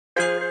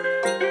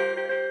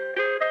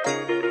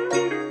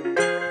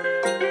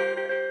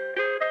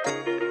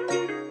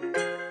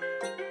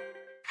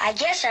I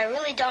guess I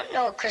really don't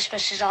know what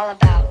Christmas is all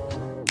about.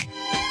 Isn't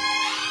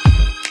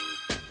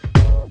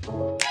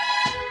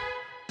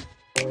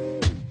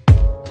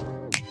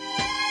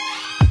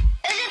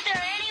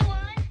there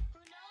anyone who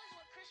knows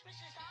what Christmas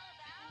is all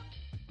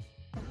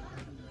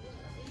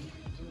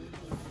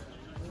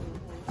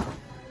about?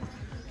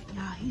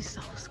 Y'all, he's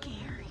so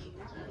scary.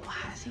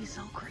 Why is he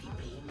so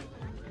creepy?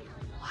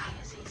 Why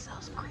is he so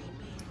creepy?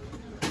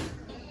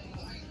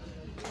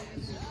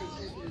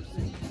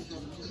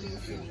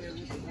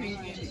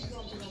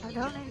 I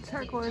don't need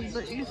turquoise,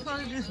 but you saw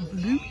this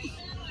blue?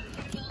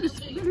 This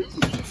blue.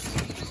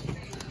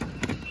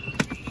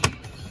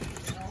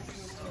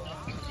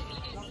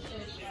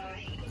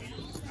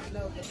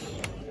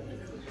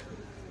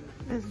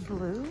 This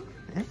blue,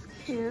 that's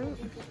cute.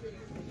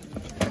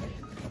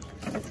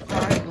 It's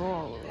bright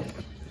gold.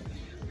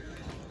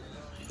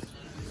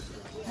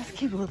 Let's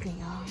keep looking,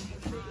 y'all.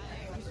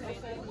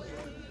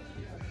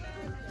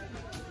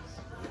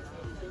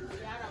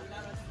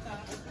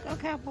 Go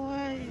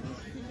Cowboys.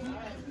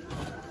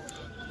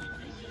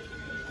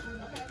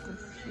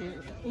 This is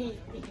cute.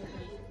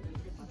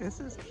 This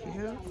is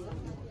cute.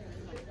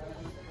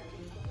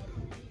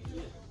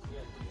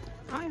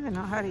 I don't even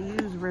know how to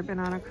use ribbon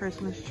on a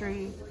Christmas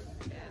tree.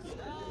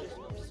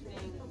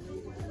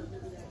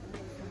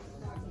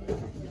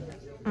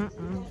 I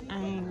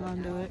ain't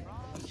gonna do it.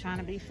 Trying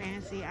to be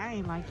fancy. I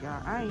ain't like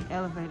y'all. I ain't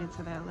elevated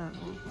to that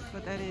level.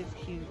 But that is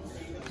cute.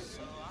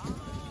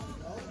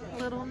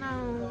 Little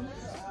nose.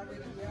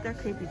 They're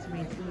creepy to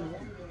me too.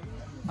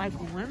 Like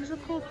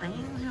whimsical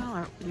things, y'all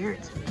are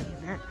weird to me.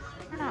 They're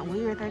not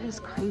weird, they're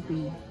just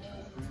creepy.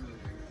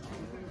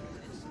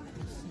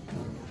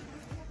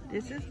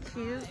 This is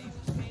cute.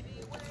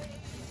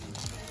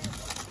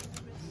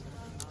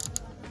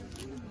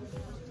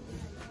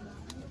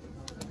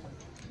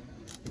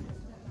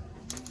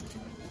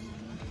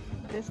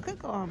 This could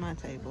go on my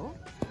table.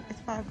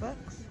 It's $5.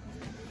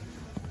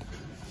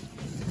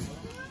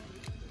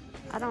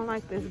 I don't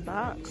like this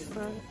box,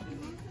 but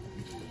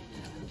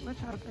what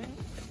y'all think?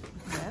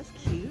 That's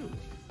cute.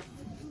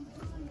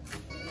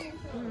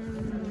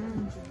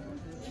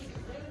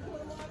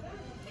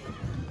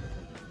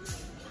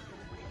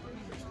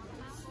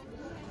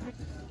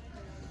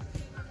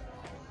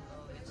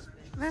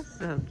 That's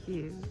so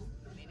cute.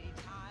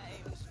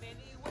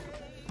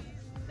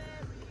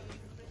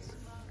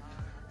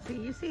 See,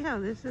 you see how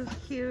this is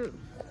cute?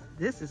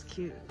 This is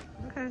cute.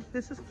 Okay,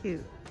 this is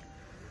cute.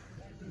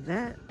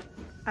 That,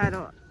 I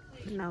don't,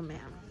 no ma'am.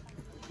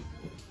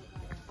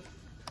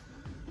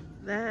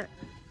 That,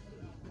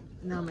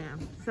 no ma'am.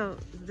 So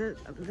this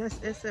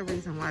is the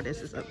reason why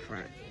this is up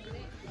front.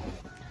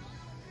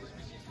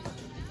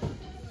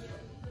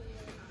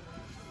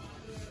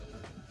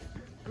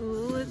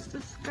 Ooh, it's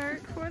the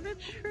skirt for the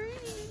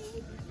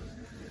tree.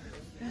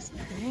 That's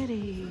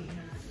pretty.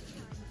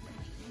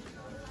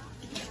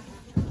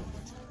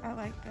 I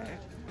like that.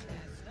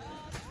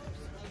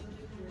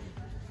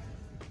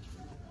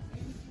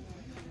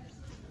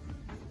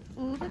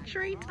 Ooh, the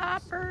tree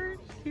toppers.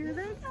 Here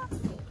they go.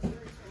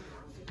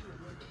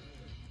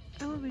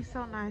 It would be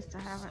so nice to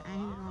have an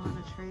angel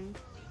on a tree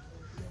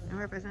in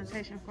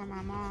representation for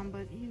my mom,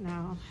 but you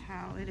know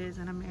how it is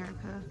in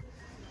America.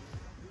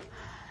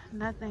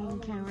 Nothing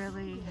can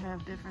really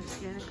have different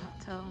skin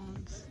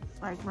tones.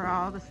 Like we're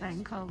all the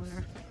same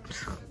color,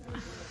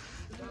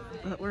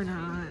 but we're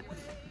not.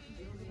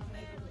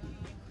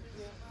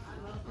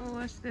 Oh,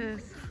 what's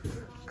this?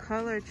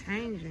 Color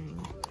changing.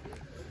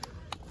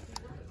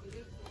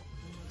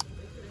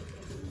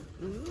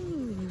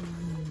 Ooh.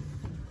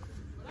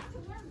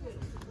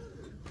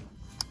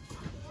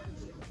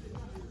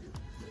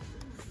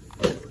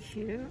 That's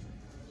cute.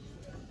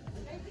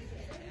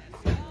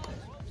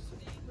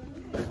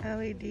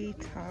 LED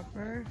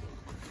topper.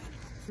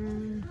 I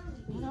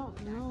don't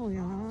know,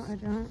 y'all.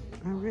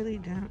 I really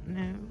don't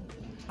know.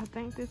 I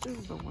think this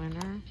is the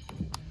winner.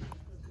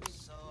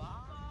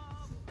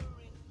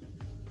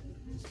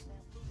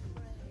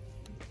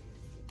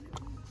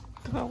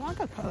 Do I want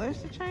the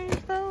colors to change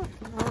though?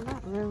 No,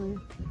 not really.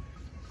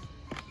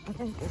 I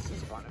think this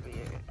is going to be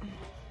it.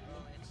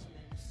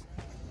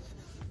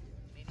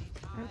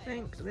 I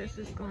think this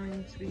is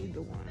going to be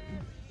the one.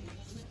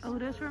 Oh,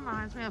 this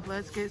reminds me of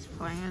Let's Get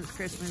Plans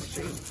Christmas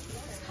tree.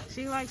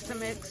 She likes to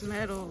mix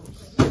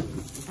metals.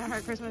 And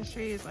her Christmas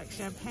tree is like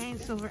champagne,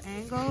 silver,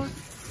 and gold.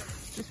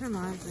 This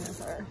reminds me of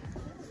her.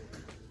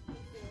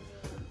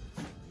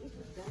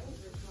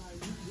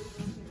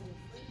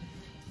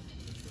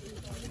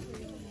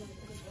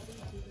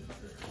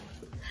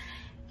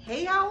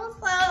 Hey y'all,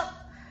 what's up?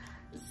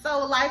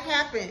 So life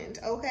happened,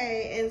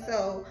 okay? And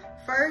so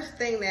first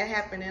thing that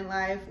happened in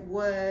life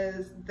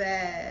was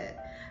that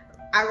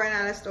I ran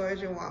out of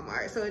storage in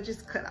Walmart, so it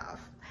just cut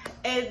off.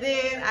 And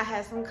then I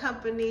had some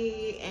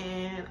company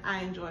and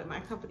I enjoyed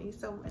my company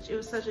so much. It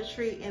was such a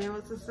treat and it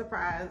was a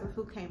surprise of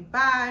who came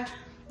by.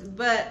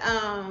 But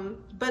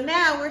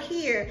now we're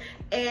here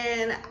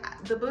and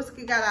the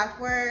Booski got off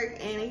work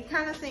and he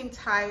kind of seemed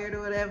tired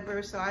or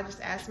whatever. So I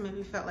just asked him if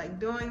he felt like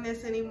doing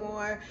this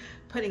anymore,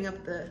 putting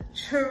up the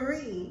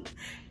tree.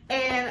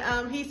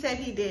 And he said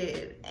he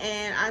did.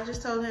 And I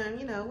just told him,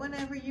 you know,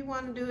 whenever you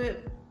want to do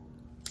it,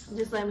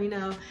 just let me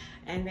know.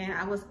 And then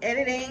I was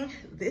editing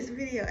this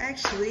video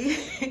actually.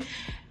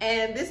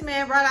 And this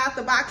man brought out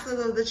the boxes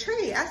of the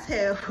tree. I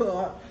said,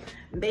 well,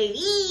 baby,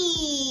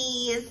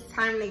 it's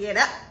time to get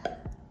up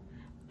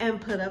and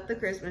put up the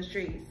Christmas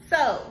tree.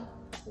 So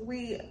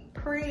we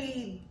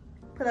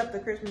put up the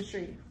Christmas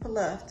tree,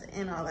 fluffed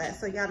and all that,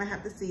 so y'all don't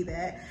have to see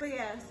that. But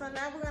yeah, so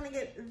now we're gonna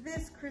get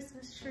this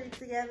Christmas tree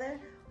together,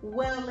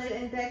 well lit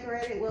and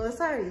decorated. Well,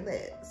 it's already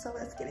lit, so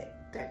let's get it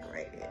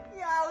decorated.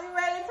 Y'all, we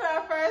ready to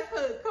our first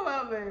hook. Come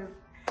on, baby.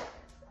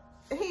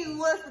 He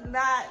was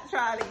not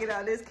trying to get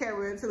on this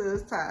camera until it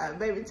was time.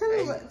 Baby, tell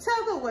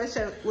them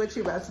what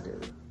you about to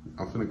do.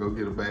 I'm finna go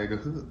get a bag of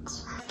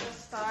hooks. The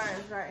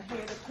stars right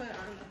here to put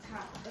on the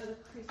top of the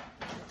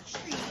Christmas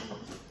tree.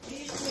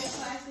 Here's a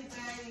plastic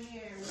bag in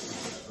here.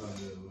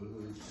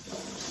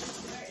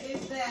 Where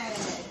is that?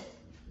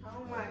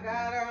 Oh my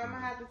God, or I'm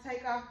gonna have to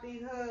take off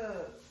these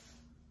hooks.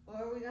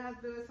 Or we're gonna have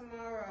to do it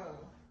tomorrow.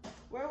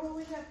 Where will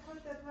we have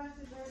put the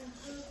plastic bag in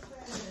hooks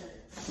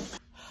at?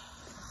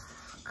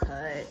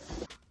 Cut.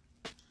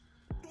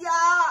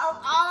 Y'all, of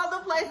all the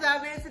places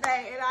I've been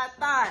today, and I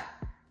thought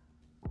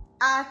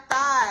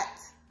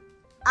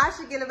I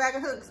should get a bag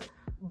of hooks.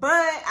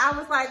 But I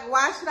was like,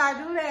 why should I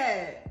do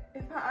that?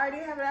 If I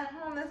already have it at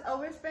home, that's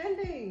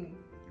overspending.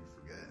 You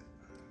forgot.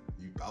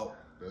 You thought.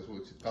 That's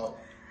what you thought.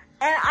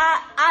 And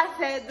I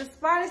said the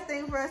smartest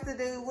thing for us to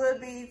do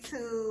would be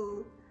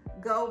to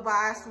go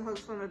buy some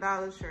hooks from the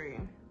Dollar Tree.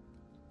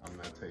 I'm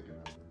not taking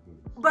them.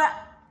 But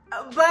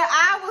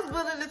I was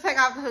willing to take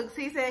off the hooks.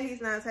 He said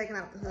he's not taking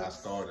off the hooks. I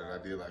started. I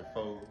did like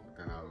 4,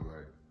 and I was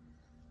like,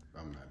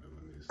 I'm not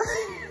doing this.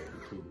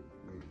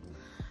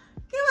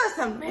 Give us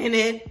a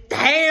minute.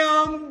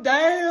 Damn.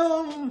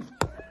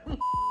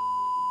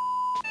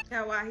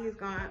 Now while he's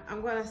gone,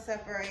 I'm gonna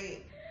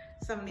separate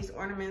some of these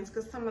ornaments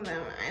because some of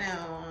them I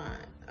don't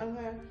want.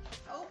 Okay.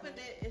 Opened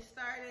it. It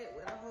started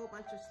with a whole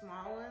bunch of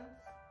small ones.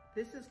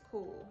 This is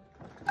cool.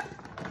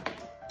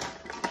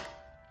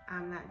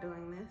 I'm not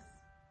doing this.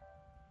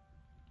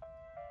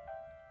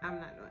 I'm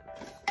not doing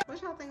this.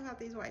 What y'all think about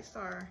these white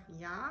star?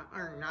 Yeah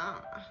or nah?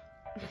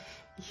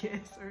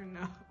 Yes or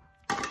no?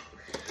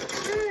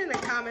 Put it in the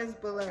comments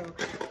below.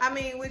 I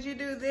mean, would you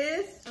do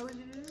this or would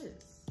you do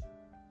this?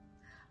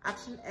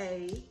 Option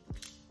A,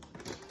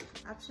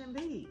 option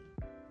B.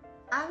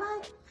 I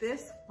like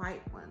this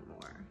white one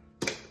more.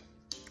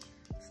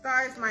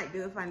 Stars might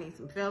do if I need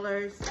some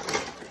fillers.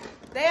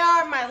 They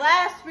are my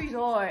last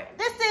resort.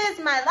 This is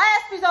my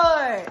last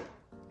resort.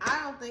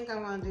 I don't think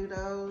I'm gonna do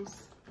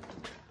those.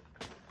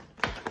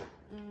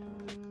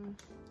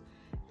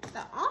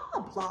 The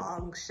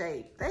oblong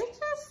shape. They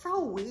just so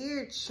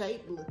weird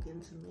shape looking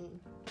to me.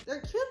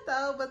 They're cute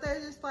though, but they're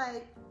just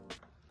like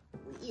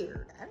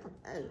weird. I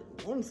don't know,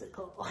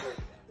 whimsical.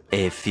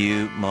 A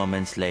few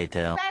moments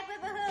later. Back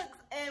with the hooks.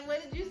 And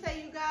what did you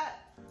say you got?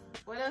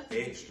 What else?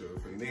 Extra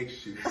for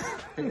next year.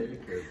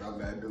 Because I'm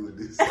not doing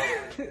this.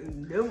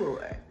 No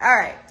more. All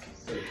right.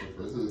 Searching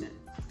for hooks.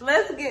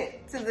 Let's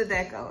get to the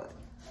deco.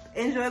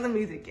 Enjoy the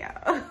music,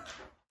 y'all.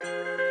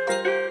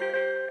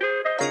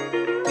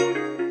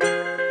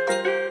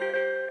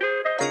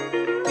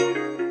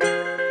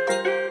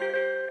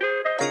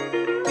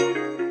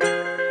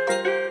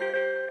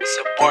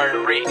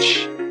 Support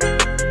Reach.